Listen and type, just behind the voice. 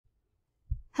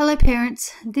Hello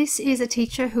parents, this is a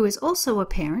teacher who is also a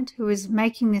parent who is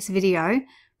making this video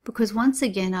because once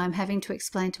again I'm having to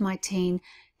explain to my teen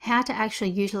how to actually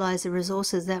utilize the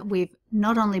resources that we've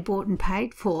not only bought and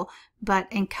paid for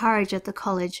but encourage at the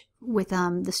college with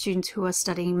the students who are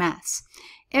studying maths.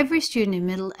 Every student in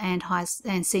middle and high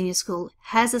and senior school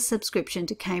has a subscription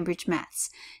to Cambridge Maths.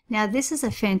 Now this is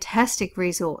a fantastic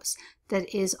resource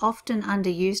that is often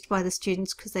underused by the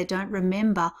students because they don't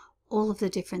remember all of the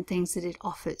different things that it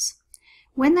offers.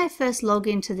 When they first log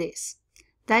into this,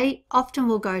 they often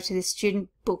will go to this student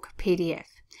book PDF.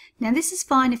 Now this is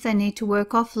fine if they need to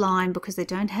work offline because they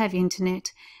don't have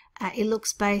internet. It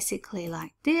looks basically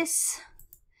like this,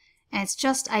 and it's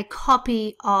just a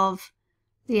copy of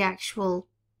the actual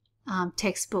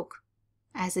textbook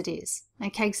as it is.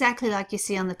 Okay, exactly like you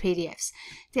see on the PDFs.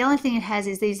 The only thing it has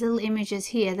is these little images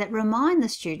here that remind the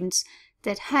students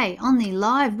that, hey, on the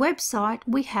live website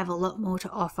we have a lot more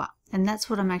to offer, and that's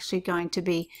what I'm actually going to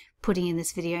be putting in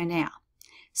this video now.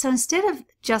 So instead of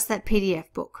just that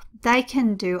PDF book, they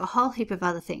can do a whole heap of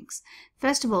other things.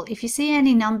 First of all, if you see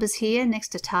any numbers here next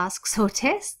to tasks or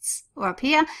tests or up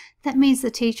here, that means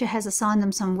the teacher has assigned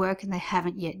them some work and they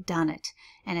haven't yet done it,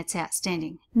 and it's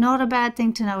outstanding. Not a bad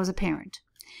thing to know as a parent.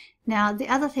 Now the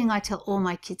other thing I tell all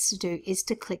my kids to do is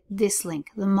to click this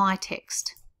link, the My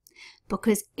Text,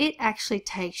 because it actually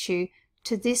takes you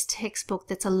to this textbook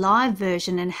that's a live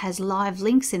version and has live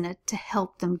links in it to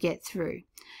help them get through.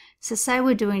 So say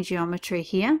we're doing geometry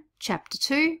here, chapter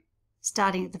 2,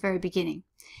 starting at the very beginning.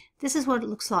 This is what it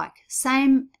looks like.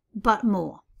 Same but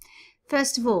more.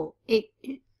 First of all, it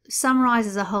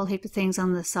summarizes a whole heap of things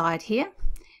on the side here.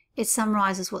 It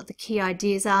summarizes what the key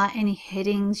ideas are. Any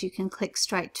headings, you can click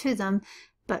straight to them,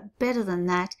 but better than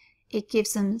that, it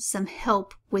gives them some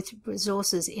help with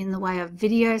resources in the way of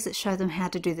videos that show them how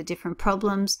to do the different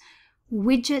problems,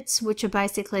 widgets, which are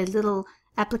basically little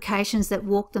applications that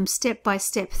walk them step by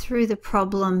step through the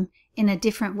problem in a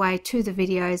different way to the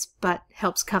videos but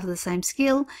helps cover the same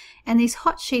skill. And these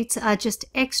hot sheets are just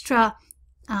extra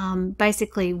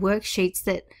basically worksheets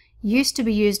that used to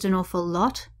be used an awful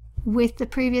lot with the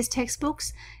previous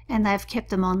textbooks, and they've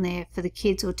kept them on there for the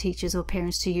kids or teachers or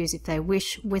parents to use if they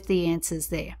wish, with the answers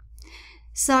there.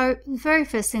 So the very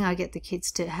first thing I get the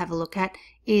kids to have a look at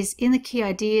is in the key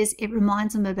ideas. It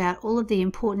reminds them about all of the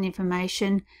important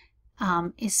information,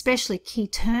 especially key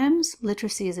terms.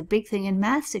 Literacy is a big thing in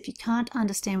maths. If you can't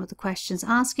understand what the question's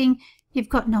asking, you've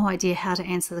got no idea how to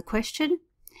answer the question.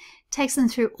 It takes them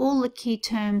through all the key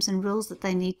terms and rules that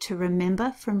they need to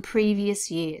remember from previous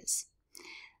years.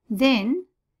 Then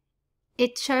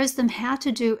it shows them how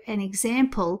to do an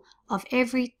example of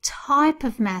every type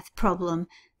of math problem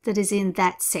that is in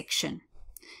that section.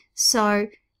 So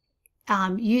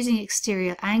using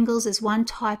exterior angles is one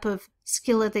type of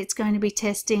skill that it's going to be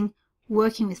testing.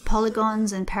 Working with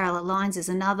polygons and parallel lines is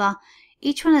another.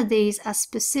 Each one of these are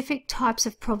specific types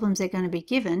of problems they're going to be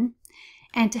given.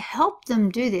 And to help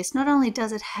them do this, not only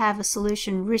does it have a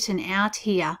solution written out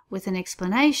here with an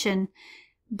explanation,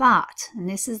 but, and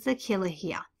this is the killer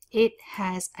here, it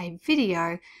has a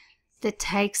video that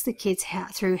takes the kids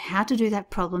through how to do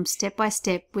that problem step by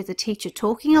step with the teacher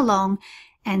talking along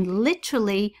and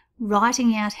literally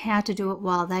writing out how to do it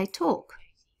while they talk.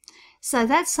 So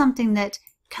that's something that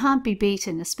can't be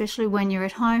beaten, especially when you're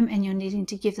at home and you're needing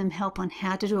to give them help on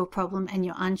how to do a problem and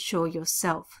you're unsure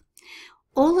yourself.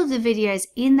 All of the videos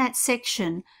in that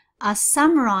section are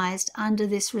summarized under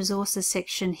this resources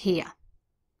section here.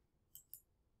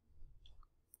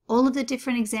 All of the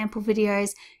different example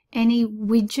videos, any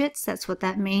widgets, that's what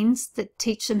that means, that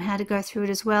teach them how to go through it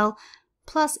as well,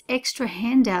 plus extra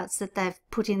handouts that they've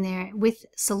put in there with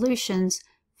solutions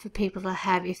for people to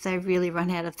have if they really run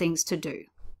out of things to do.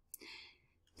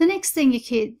 The next thing your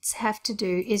kids have to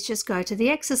do is just go to the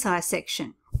exercise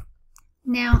section.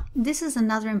 Now, this is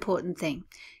another important thing.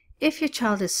 If your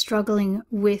child is struggling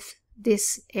with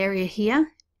this area here,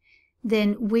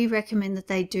 then we recommend that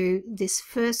they do this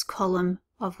first column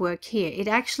of work here. It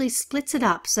actually splits it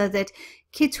up so that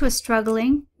kids who are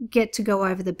struggling get to go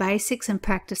over the basics and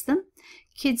practice them.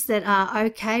 Kids that are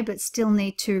okay but still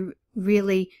need to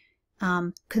really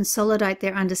consolidate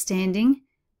their understanding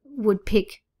would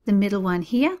pick the middle one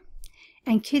here.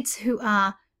 And kids who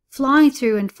are flying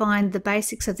through and find the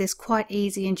basics of this quite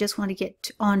easy and just want to get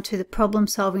on to the problem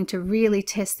solving to really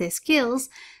test their skills,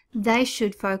 they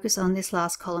should focus on this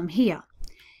last column here.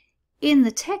 In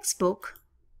the textbook,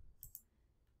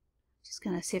 just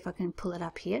going to see if I can pull it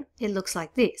up here, it looks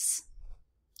like this.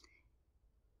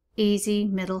 Easy,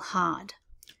 middle, hard.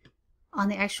 On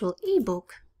the actual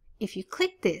ebook, if you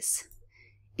click this,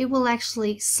 it will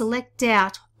actually select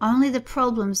out only the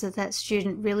problems that that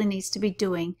student really needs to be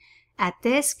doing at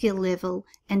their skill level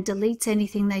and deletes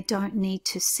anything they don't need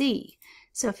to see.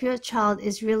 So if your child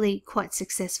is really quite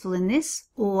successful in this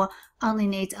or only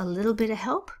needs a little bit of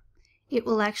help, it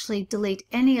will actually delete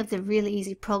any of the really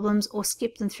easy problems or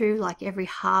skip them through like every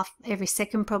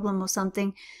second problem or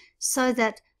something, so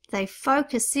that they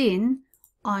focus in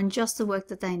on just the work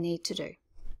that they need to do.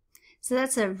 So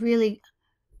that's a really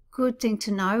good thing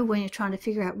to know when you're trying to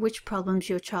figure out which problems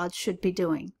your child should be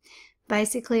doing.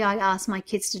 Basically, I ask my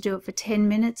kids to do it for 10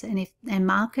 minutes and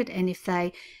mark it, and if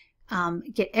they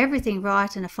get everything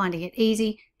right and are finding it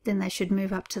easy, then they should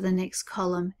move up to the next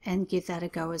column and give that a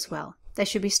go as well. They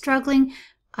should be struggling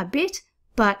a bit,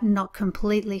 but not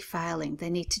completely failing. They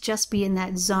need to just be in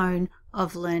that zone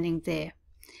of learning there.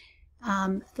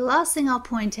 The last thing I'll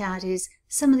point out is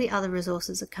some of the other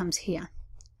resources that comes here.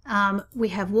 We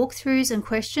have walkthroughs and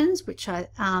questions, which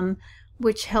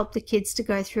help the kids to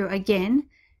go through again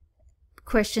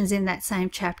questions in that same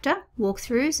chapter,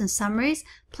 walkthroughs and summaries,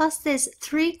 plus there's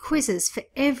 3 quizzes for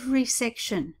every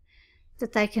section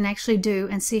that they can actually do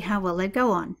and see how well they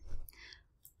go on.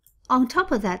 On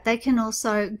top of that, they can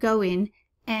also go in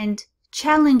and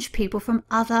challenge people from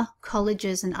other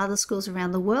colleges and other schools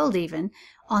around the world even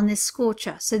on this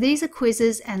scorcher. So these are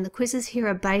quizzes, and the quizzes here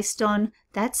are based on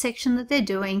that section that they're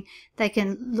doing. They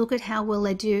can look at how well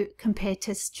they do compared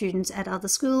to students at other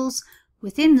schools,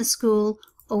 within the school,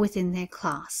 or within their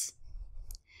class.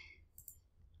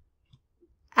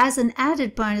 As an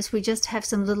added bonus, we just have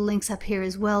some little links up here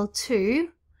as well to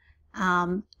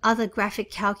other graphic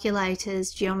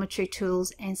calculators, geometry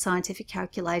tools, and scientific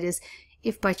calculators,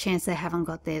 if by chance they haven't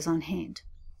got theirs on hand.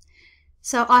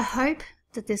 So I hope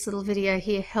that this little video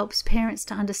here helps parents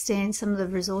to understand some of the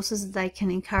resources that they can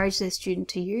encourage their student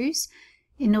to use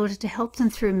in order to help them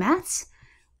through maths.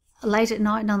 Late at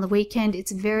night and on the weekend,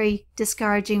 it's very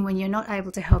discouraging when you're not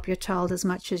able to help your child as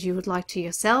much as you would like to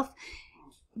yourself,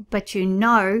 but you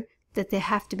know that there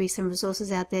have to be some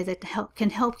resources out there that can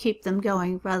help keep them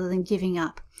going rather than giving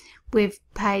up. We've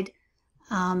paid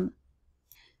a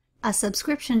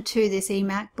subscription to this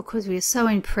eMac because we are so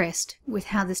impressed with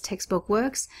how this textbook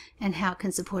works and how it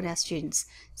can support our students.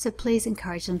 So please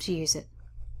encourage them to use it.